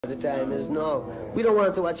The time is now. We don't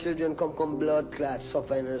want our children come blood clot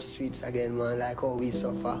suffer in the streets again, man, like how we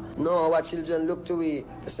suffer. No, our children look to we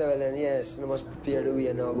for several years. We must prepare the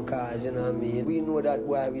way now because, you know what I mean, we know that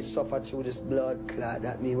why we suffer through this blood clot.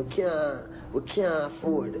 That means we can't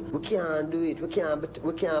afford, we can't do it, we can't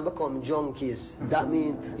become junkies. That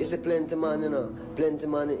means, you see plenty man, you know, plenty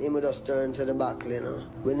man, him would just turn to the back, you know.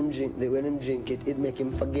 When him drink it, it make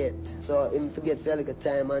him forget. So him forget for like a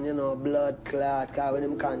time and, you know, blood clot, because when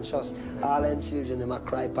him conscious, all them children, them a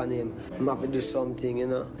cry upon him. Him have to do something, you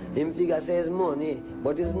know. Him figure says money,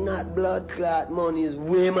 but it's not blood clot money, it's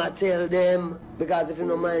way I tell them. Because if you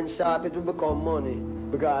no mind sharp, it will become money.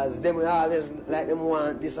 Because them will always like them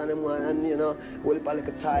want this and them want, and you know, will put like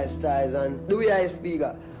a ties, and the way I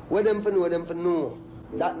figure, what them for know, them for know.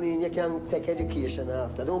 That means you can take education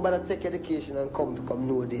after. Don't bother take education and come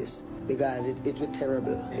know this. Because it will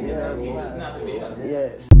terrible. You know what I mean?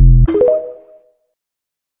 Yes.